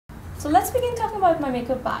So let's begin talking about my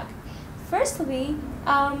makeup bag. Firstly,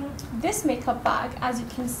 this makeup bag, as you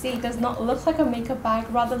can see, does not look like a makeup bag,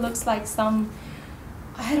 rather looks like some,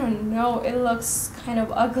 I don't know, it looks kind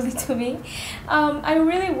of ugly to me. I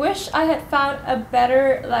really wish I had found a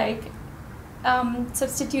better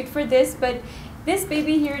substitute for this, but this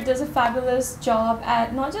baby here does a fabulous job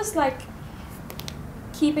at not just like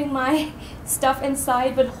keeping my stuff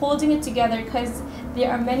inside but holding it together, because there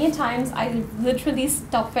are many times I literally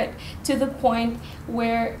stuff it to the point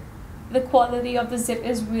where the quality of the zip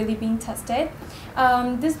is really being tested.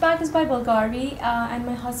 This bag is by Bvlgari, and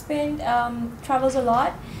my husband travels a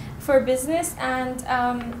lot for business, and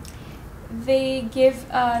they give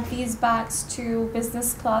these bags to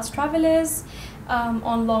business class travelers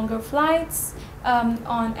on longer flights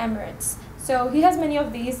on Emirates. So he has many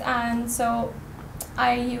of these, and so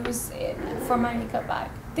I use it for my makeup bag.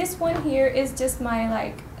 This one here is just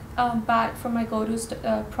my bag for my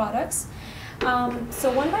go-to products.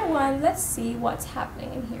 So one by one, let's see what's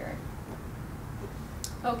happening in here.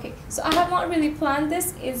 Okay, so I have not really planned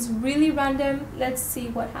this, it's really random. Let's see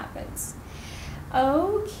what happens.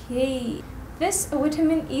 Okay, this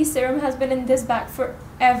vitamin E serum has been in this bag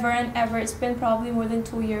forever and ever. It's been probably more than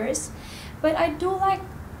 2 years, but I do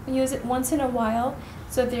use it once in a while.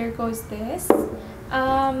 So there goes this.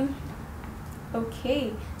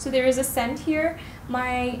 Okay, so there is a scent here.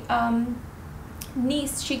 My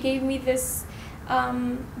niece, she gave me this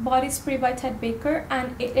body spray by Ted Baker,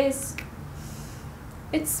 and it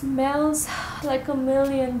smells like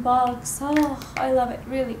 $1,000,000. Oh, I love it,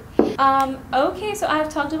 really. Okay, so I've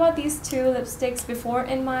talked about these two lipsticks before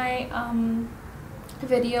in my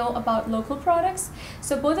video about local products.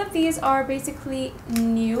 So both of these are basically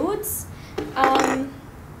nudes.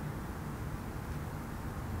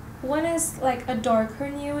 One is like a darker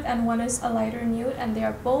nude and one is a lighter nude, and they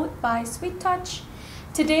are both by Sweet Touch.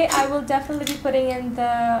 Today I will definitely be putting in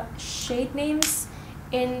the shade names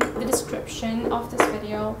in the description of this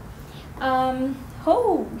video.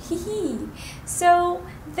 So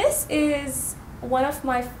this is one of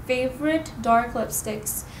my favorite dark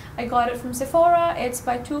lipsticks. I got it from Sephora. It's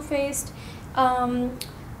by Too Faced.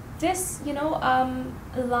 This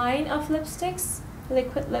line of lipsticks,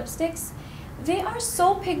 liquid lipsticks, they are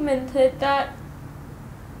so pigmented that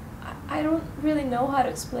I don't really know how to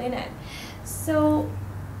explain it. So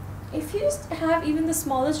if you just have even the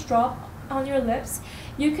smallest drop on your lips,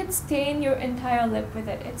 you could stain your entire lip with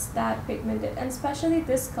it. It's that pigmented, and especially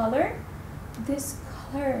this color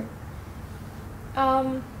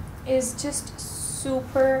is just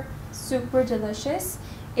super delicious.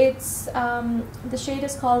 It's the shade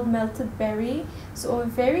is called Melted Berry, so a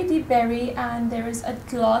very deep berry, and there is a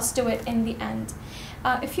gloss to it in the end.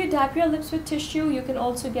 If you dab your lips with tissue, you can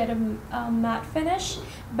also get a matte finish,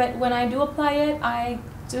 but when I do apply it, I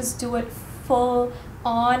just do it full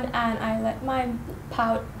on, and I let my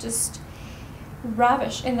pout just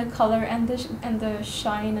ravish in the color and the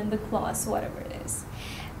shine and the gloss, whatever it is.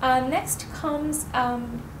 Next comes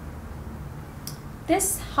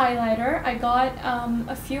this highlighter. I got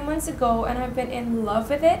a few months ago, and I've been in love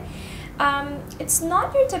with it. It's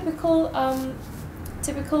not your typical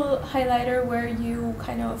highlighter where you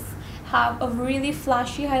kind of have a really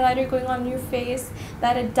flashy highlighter going on your face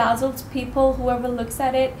that it dazzles people. Whoever looks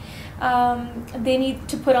at it, they need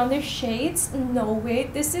to put on their shades. No way,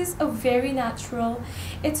 this is a very natural.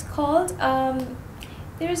 It's called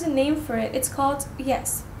there's a name for it. It's called,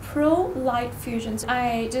 yes, Pro Light Fusion.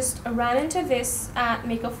 I just ran into this at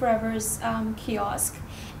Makeup Forever's kiosk,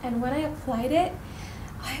 and when I applied it,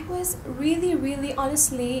 I was really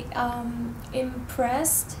honestly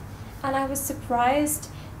impressed, and I was surprised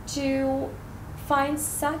to find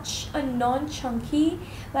such a non-chunky,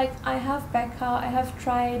 like I have Becca, I have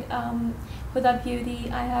tried Huda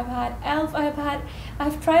Beauty, I have had ELF,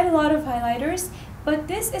 I've tried a lot of highlighters, but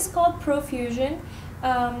this is called Pro Fusion,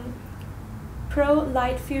 Pro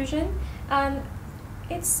Light Fusion, and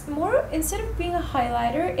it's more, instead of being a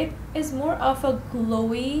highlighter, it is more of a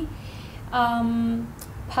glowy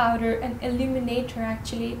powder, an illuminator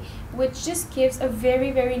actually, which just gives a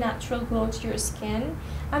very natural glow to your skin.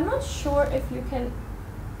 I'm not sure if you can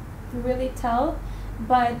really tell,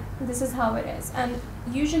 but this is how it is, and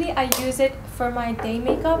usually I use it for my day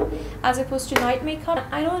makeup as opposed to night makeup.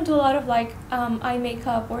 I don't do a lot of eye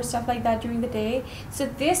makeup or stuff like that during the day, so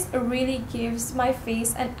this really gives my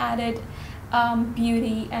face an added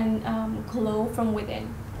beauty and glow from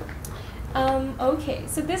within. Okay,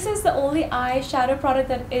 so this is the only eyeshadow product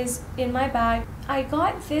that is in my bag. I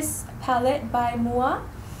got this palette by Mua.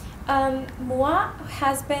 Mua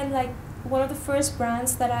has been like one of the first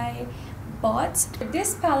brands that I bought.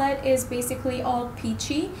 This palette is basically all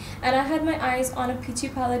peachy, and I had my eyes on a peachy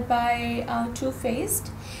palette by Too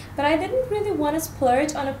Faced, but I didn't really want to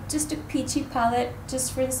splurge on just a peachy palette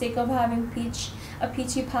just for the sake of having a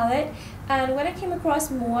peachy palette. And when I came across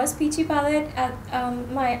Moa's peachy palette at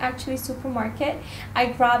my actually supermarket, I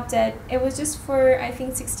grabbed it. It was just for I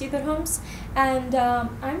think 60 dirhams, and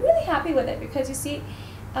I'm really happy with it because you see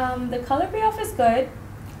the color payoff is good.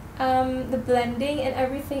 The blending and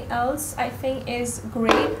everything else I think is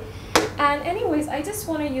great. And anyways, I just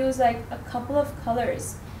want to use like a couple of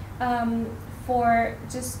colors for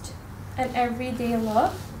just an everyday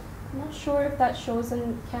look. I'm not sure if that shows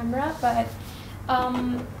in camera, but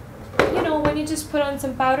you know, when you just put on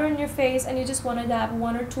some powder on your face and you just want to dab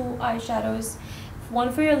 1 or 2 eyeshadows,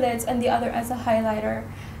 one for your lids and the other as a highlighter,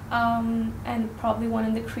 and probably one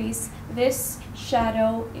in the crease, this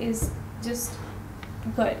shadow is just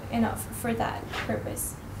good enough for that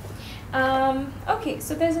purpose. Okay,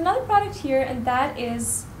 so there's another product here, and that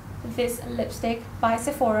is this lipstick by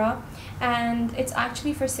Sephora, and it's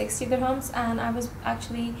actually for 60 dirhams, and I was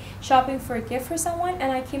actually shopping for a gift for someone,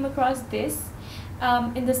 and I came across this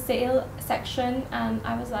in the sale section, and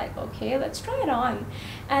I was like, okay, let's try it on.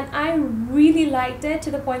 And I really liked it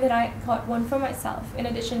to the point that I got one for myself in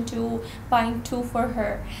addition to buying 2 for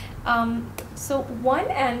her. So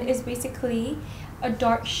one end is basically a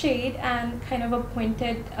dark shade and kind of a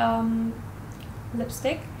pointed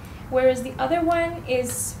lipstick, whereas the other one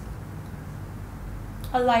is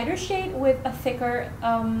a lighter shade with a thicker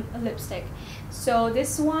lipstick. So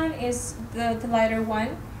this one is the lighter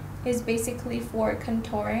one, is basically for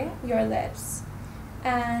contouring your lips,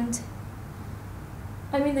 and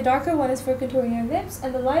I mean the darker one is for contouring your lips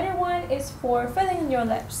and the lighter one is for filling in your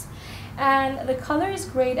lips. And the color is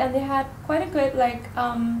great, and they had quite a good like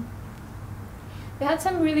they had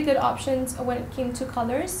some really good options when it came to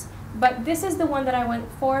colors, but this is the one that I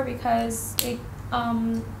went for because it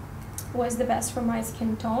was the best for my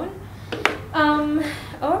skin tone.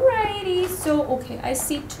 Alrighty, so okay, I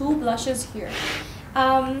see 2 blushes here.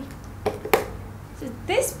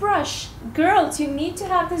 This brush, girls, you need to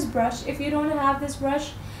have this brush. If you don't have this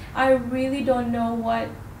brush, I really don't know what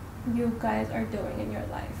you guys are doing in your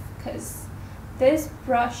life, because this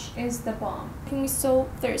brush is the bomb. Making me so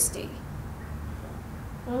thirsty.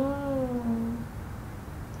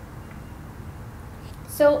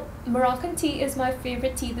 So Moroccan tea is my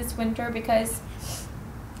favorite tea this winter because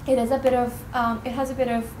it has a bit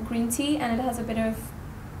of green tea, and it has a bit of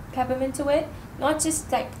peppermint to it, not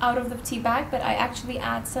just like out of the tea bag, but I actually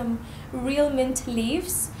add some real mint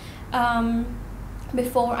leaves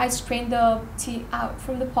before I strain the tea out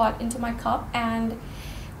from the pot into my cup, and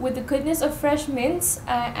with the goodness of fresh mints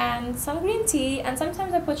and some green tea, and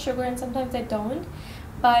sometimes I put sugar and sometimes I don't,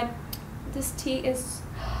 but this tea is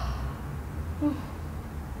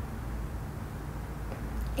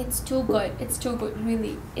it's too good,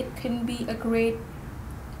 really. It can be a great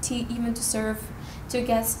tea even to serve to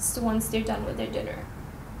guests once they're done with their dinner.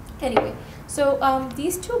 Anyway, so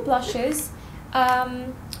these 2 blushes,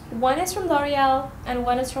 one is from Loreal and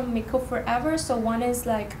one is from Makeup Forever. So one is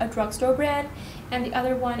like a drugstore brand and the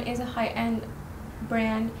other one is a high-end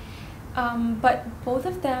brand, but both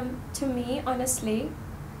of them, to me, honestly,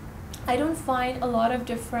 I don't find a lot of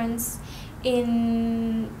difference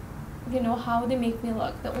in, you know, how they make me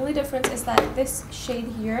look. The only difference is that this shade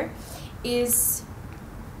here is,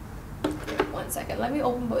 one second, let me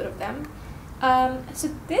open both of them. So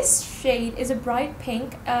this shade is a bright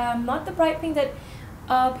pink, not the bright pink that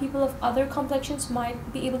people of other complexions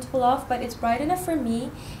might be able to pull off, but it's bright enough for me.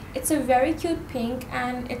 It's a very cute pink,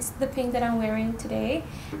 and it's the pink that I'm wearing today.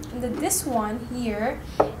 And this one here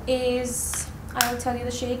is, I'll tell you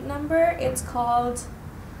the shade number, it's called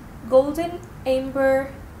Golden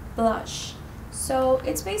Amber Blush. So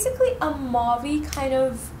it's basically a mauvey kind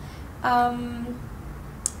of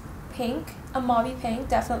pink, a mauvey pink,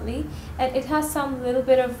 definitely, and it has some little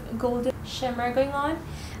bit of golden shimmer going on.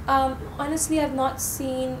 Honestly, I've not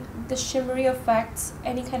seen the shimmery effect,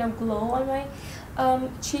 any kind of glow on my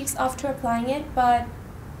cheeks after applying it, but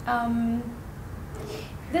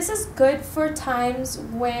this is good for times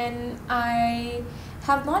when I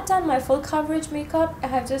have not done my full coverage makeup. I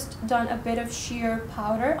have just done a bit of sheer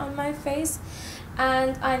powder on my face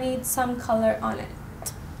and I need some color on it.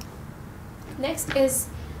 Next is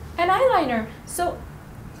an eyeliner. So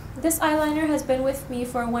this eyeliner has been with me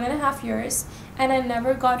for 1.5 years and I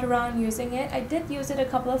never got around using it. I did use it a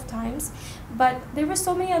couple of times, but there were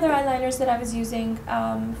so many other eyeliners that I was using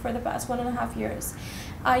for the past 1.5 years.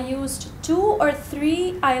 I used 2 or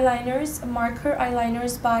 3 eyeliners, marker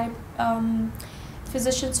eyeliners by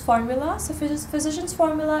Physicians Formula. So Physicians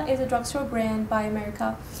Formula is a drugstore brand by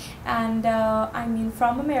America, and I mean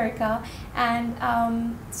from America, and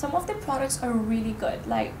some of their products are really good.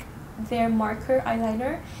 Like their marker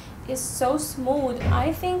eyeliner is so smooth.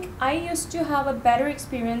 I think I used to have a better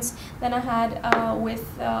experience than I had with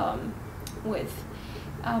Kat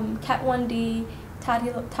 1D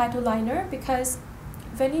tattoo liner, because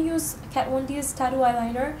when you use Kat 1D's tattoo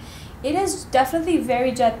eyeliner, it is definitely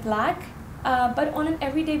very jet black, but on an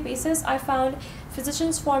everyday basis I found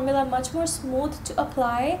Physicians Formula much more smooth to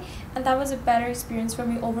apply, and that was a better experience for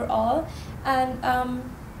me overall. And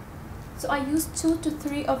so I used 2 to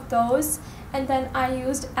 3 of those, and then I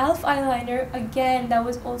used e.l.f. eyeliner again. That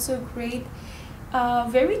was also great,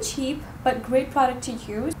 very cheap but great product to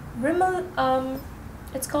use. Rimmel,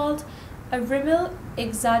 it's called a Rimmel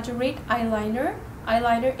Exaggerate eyeliner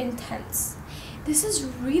Intense. This is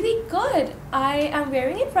really good. I am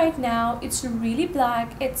wearing it right now. It's really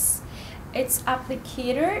black. Its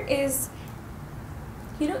applicator is,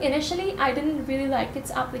 you know, initially I didn't really like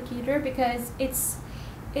its applicator because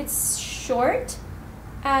it's short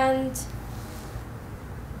and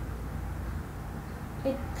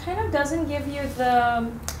it kind of doesn't give you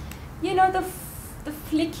the, you know, the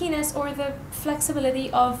flakiness or the flexibility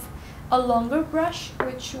of a longer brush,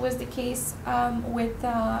 which was the case with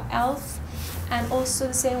e.l.f. and also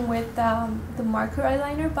the same with the marker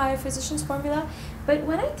eyeliner by Physicians Formula. But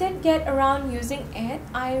when I did get around using it,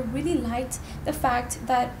 I really liked the fact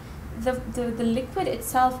that the liquid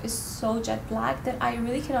itself is so jet black that I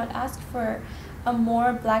really cannot ask for a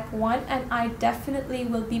more black one, and I definitely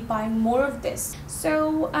will be buying more of this.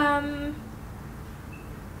 So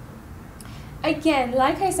again,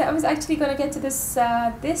 like I said, I was actually going to get to this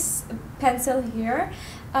this pencil here.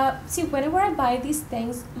 See, whenever I buy these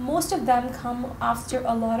things, most of them come after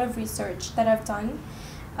a lot of research that I've done,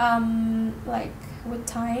 like with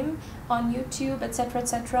time on YouTube, etc,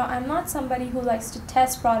 etc. I'm not somebody who likes to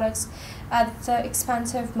test products at the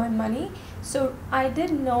expense of my money. So I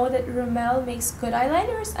did know that Rimmel makes good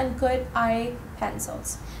eyeliners and good eye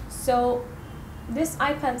pencils. So this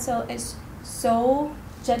eye pencil is so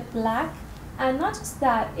jet black, and not just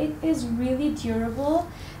that, it is really durable.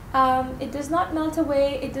 It does not melt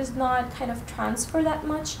away, it does not kind of transfer that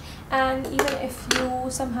much, and even if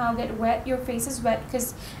you somehow get wet, your face is wet,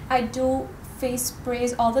 because I do face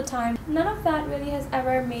sprays all the time. None of that really has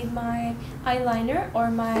ever made my eyeliner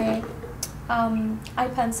or my eye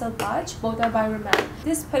pencil budge. Both are by Rimmel.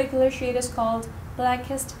 This particular shade is called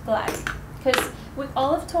Blackest Black, because with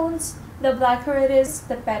olive tones, the blacker it is,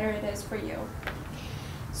 the better it is for you.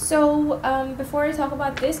 So before I talk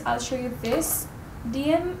about this, I'll show you this.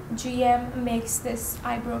 DMGM makes this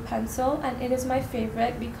eyebrow pencil, and it is my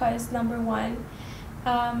favorite because number one,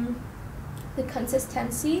 the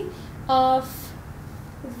consistency of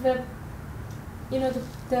the, you know,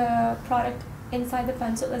 the product inside the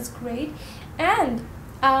pencil is great, and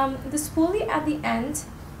the spoolie at the end,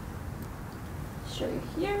 show you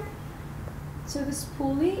here. So the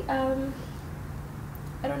spoolie,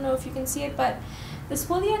 I don't know if you can see it, but the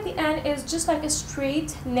spoolie at the end is just like a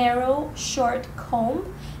straight, narrow, short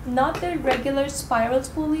comb, not the regular spiral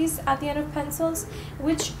spoolies at the end of pencils,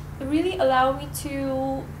 which really allow me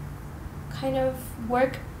to kind of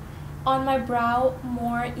work on my brow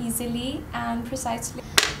more easily and precisely.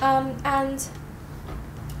 And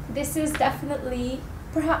this is definitely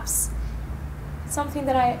perhaps something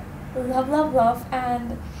that I love,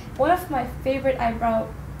 and one of my favorite eyebrow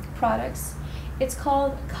products. It's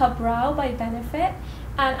called Ka-Brow by Benefit,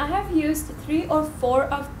 and I have used 3 or 4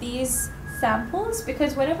 of these samples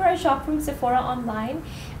because whenever I shop from Sephora online,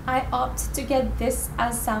 I opt to get this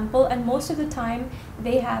as sample, and most of the time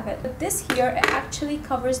they have it. But this here, it actually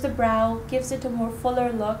covers the brow, gives it a more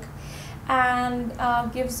fuller look, and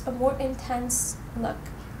gives a more intense look.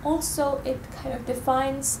 Also, it kind of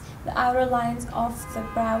defines the outer lines of the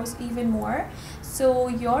brows even more, so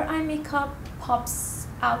your eye makeup pops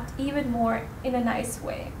out even more in a nice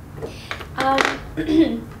way.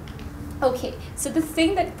 Okay, so the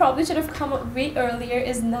thing that probably should have come up way earlier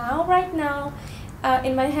is right now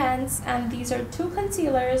in my hands, and these are 2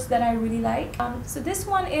 concealers that I really like. So this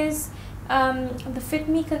one is the Fit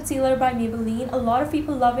Me concealer by Maybelline. A lot of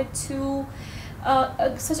people love it to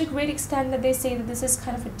such a great extent that they say that this is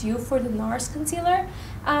kind of a dupe for the NARS concealer.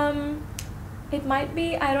 It might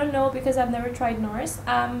be, I don't know, because I've never tried NARS.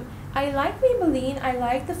 I like Maybelline, I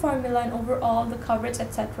like the formula and overall the coverage,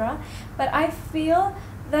 etc. But I feel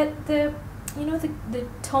that the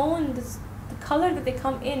tone, the color that they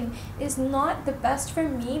come in is not the best for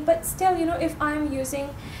me. But still, you know, if I'm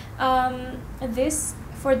using this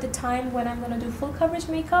for the time when I'm gonna do full coverage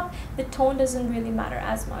makeup, the tone doesn't really matter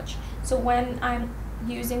as much. So when I'm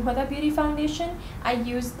using Huda Beauty foundation, I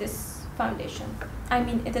use this foundation.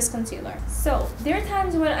 This concealer. So there are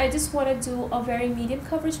times when I just want to do a very medium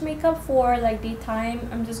coverage makeup for like daytime.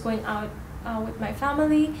 I'm just going out with my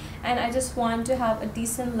family, and I just want to have a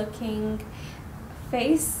decent looking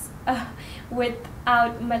face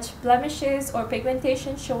without much blemishes or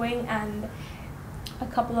pigmentation showing, and a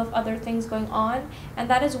couple of other things going on. And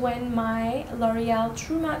that is when my L'Oreal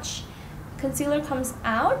True Match concealer comes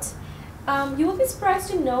out. You will be surprised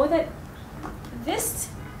to know that this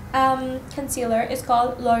concealer is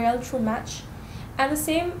called L'Oreal True Match, and the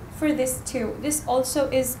same for this too. This also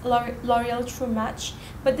is L'Oreal True Match,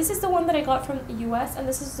 but this is the one that I got from the US, and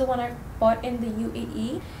this is the one I bought in the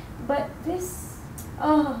UAE. But this,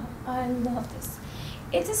 oh, I love this.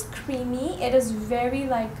 It is creamy, it is very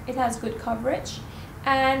it has good coverage,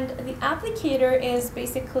 and the applicator is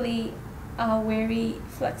basically a very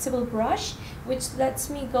flexible brush which lets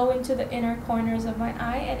me go into the inner corners of my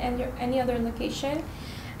eye and any other location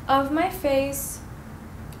of my face.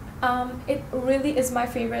 It really is my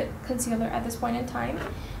favorite concealer at this point in time.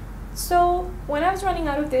 So when I was running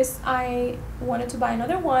out of this, I wanted to buy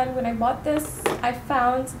another one. When I bought this, I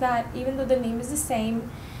found that even though the name is the same,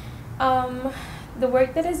 the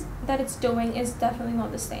work that it's doing is definitely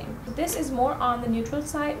not the same. This is more on the neutral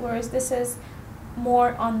side, whereas this is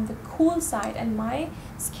more on the cool side, and my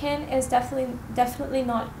skin is definitely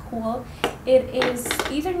not cool. It is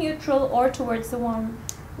either neutral or towards the warm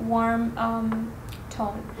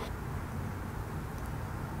tone.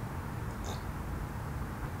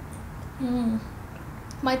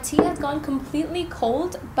 My tea has gone completely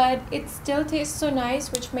cold, but it still tastes so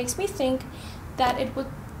nice, which makes me think that it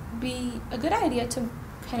would be a good idea to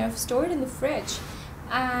kind of store it in the fridge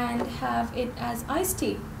and have it as iced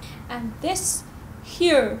tea. And this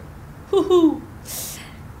here, woohoo!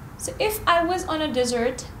 So if I was on a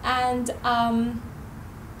desert and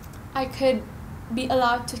I could be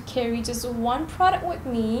allowed to carry just one product with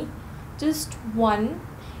me, just one,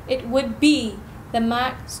 it would be the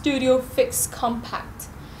MAC Studio Fix Compact.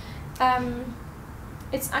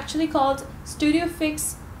 It's actually called Studio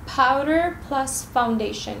Fix Powder Plus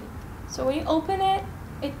Foundation. So when you open it,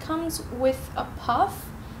 it comes with a puff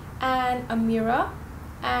and a mirror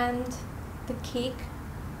and the cake,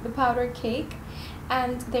 the powder cake,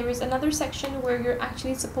 and there is another section where you're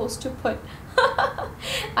actually supposed to put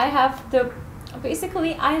I have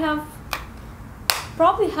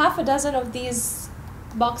probably half a dozen of these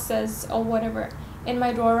boxes or whatever in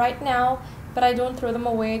my drawer right now, but I don't throw them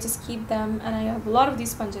away, I just keep them, and I have a lot of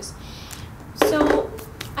these sponges. So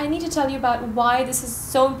I need to tell you about why this is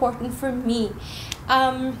so important for me.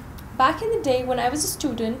 Back in the day when I was a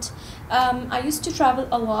student, I used to travel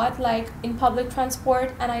a lot, like in public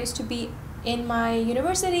transport, and I used to be in my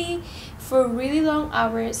university for really long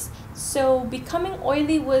hours. So becoming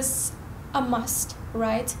oily was a must,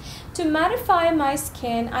 right? To mattify my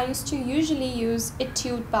skin, I used to usually use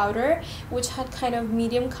Etude powder, which had kind of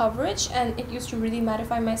medium coverage, and it used to really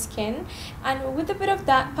mattify my skin. And with a bit of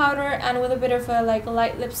that powder and with a bit of a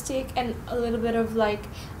light lipstick and a little bit of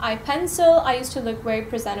eye pencil, I used to look very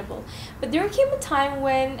presentable. But there came a time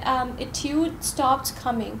when Etude stopped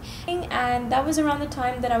coming, and that was around the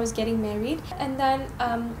time that I was getting married, and then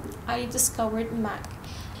I discovered MAC.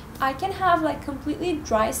 I can have completely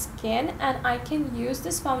dry skin and I can use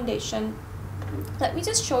this foundation. Let me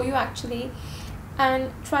just show you actually,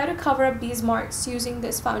 and try to cover up these marks using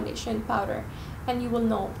this foundation powder, and you will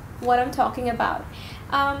know what I'm talking about.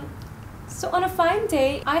 So on a fine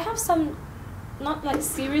day, I have some, not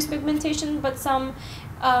serious pigmentation, but some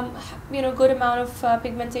good amount of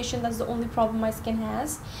pigmentation. That's the only problem my skin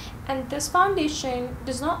has, and this foundation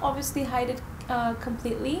does not obviously hide it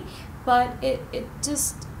completely, but it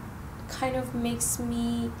just kind of makes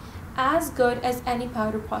me as good as any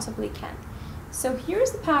powder possibly can. So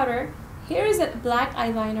here's the powder, here is a black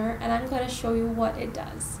eyeliner, and I'm going to show you what it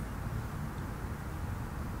does.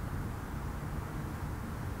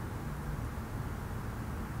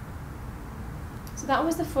 So that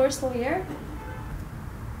was the first layer.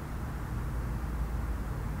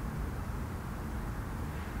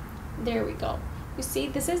 There we go. You see,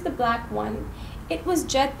 this is the black one. It was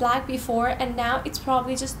jet black before, and now it's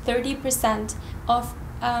probably just 30% of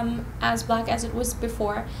as black as it was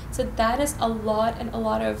before. So that is a lot, and a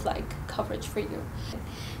lot of coverage for you.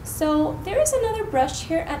 So there is another brush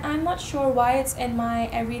here, and I'm not sure why it's in my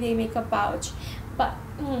everyday makeup pouch, but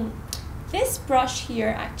this brush here,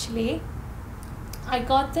 actually I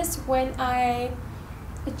got this when I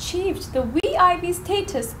achieved the VIP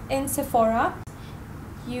status in Sephora.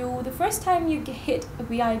 the first time you hit a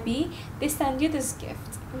BIB, they send you this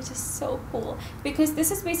gift, which is so cool because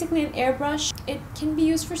this is basically an airbrush. It can be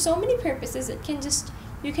used for so many purposes.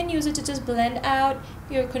 You can use it to just blend out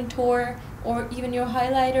your contour or even your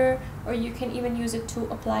highlighter, or you can even use it to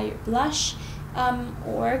apply your blush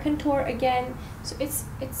or contour again. So it's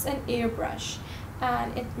an airbrush,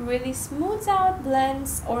 and it really smooths out,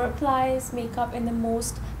 blends, or applies makeup in the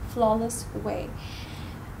most flawless way.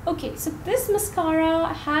 Okay, so this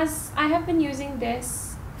mascara I have been using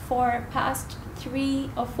this for past 3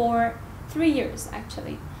 years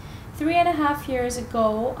actually. 3.5 years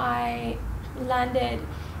ago I landed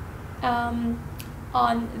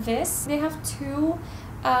on this. They have 2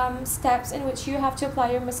 steps in which you have to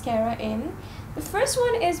apply your mascara in. The first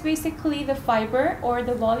one is basically the fiber or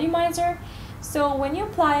the volumizer. So when you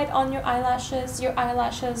apply it on your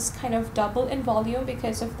eyelashes kind of double in volume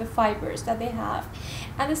because of the fibers that they have.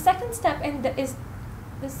 And the second step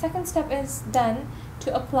is done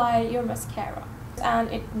to apply your mascara,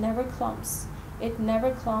 and it never clumps. It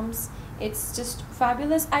never clumps. It's just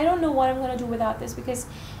fabulous. I don't know what I'm gonna do without this because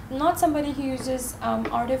I'm not somebody who uses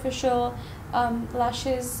artificial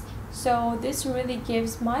lashes. So this really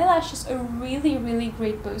gives my lashes a really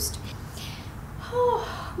great boost. Oh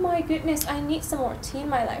my goodness, I need some more tea in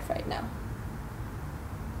my life right now.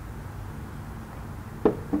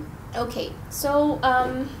 Okay, so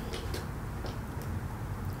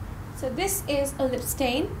this is a lip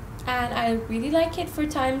stain, and I really like it for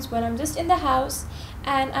times when I'm just in the house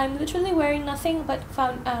and I'm literally wearing nothing but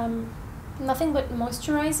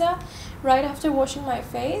moisturizer right after washing my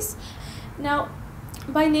face. Now,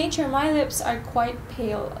 by nature, my lips are quite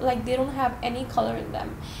pale, like they don't have any color in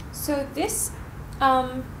them. So this,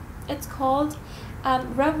 it's called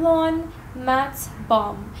Revlon Matte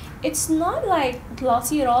Balm. It's not like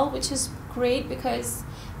glossy at all, which is great because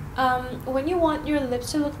when you want your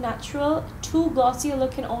lips to look natural, too glossy a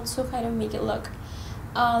look can also kind of make it look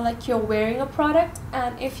like you're wearing a product.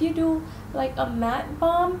 And if you do like a matte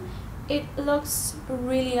balm, it looks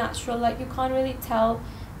really natural, like you can't really tell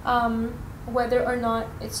whether or not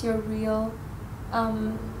it's your real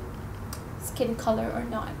skin color or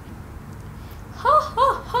not. Ha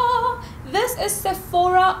ha ha! This is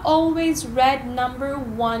Sephora Always Red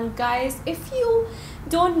 #1, guys. If you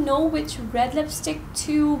don't know which red lipstick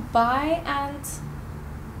to buy and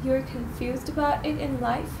you're confused about it in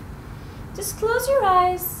life, just close your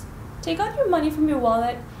eyes, take out your money from your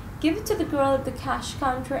wallet, give it to the girl at the cash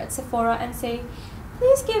counter at Sephora and say,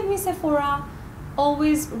 please give me Sephora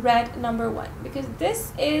Always Red #1, because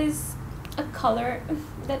this is a color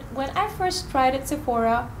that when I first tried at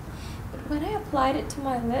Sephora, but when I applied it to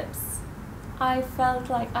my lips, I felt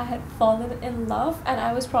like I had fallen in love, and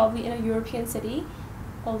I was probably in a European city,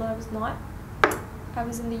 although I was not. I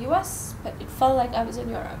was in the US, but it felt like I was in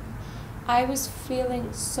Europe. I was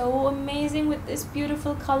feeling so amazing with this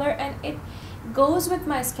beautiful color, and it goes with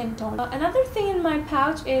my skin tone. Another thing in my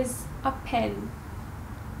pouch is a pen.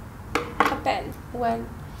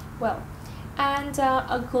 And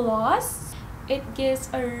a gloss. It gives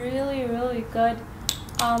a really good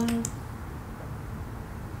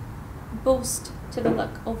boost to the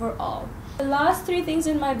look overall. The last 3 things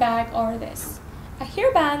in my bag are this: a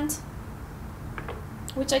hairband,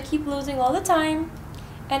 which I keep losing all the time,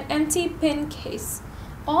 an empty pin case.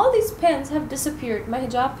 All these pins have disappeared. My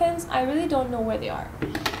hijab pins, I really don't know where they are.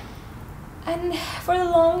 And for the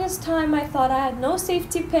longest time I thought I had no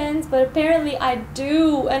safety pins, but apparently I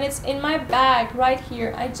do, and it's in my bag right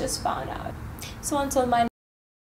here. I just found out. So until my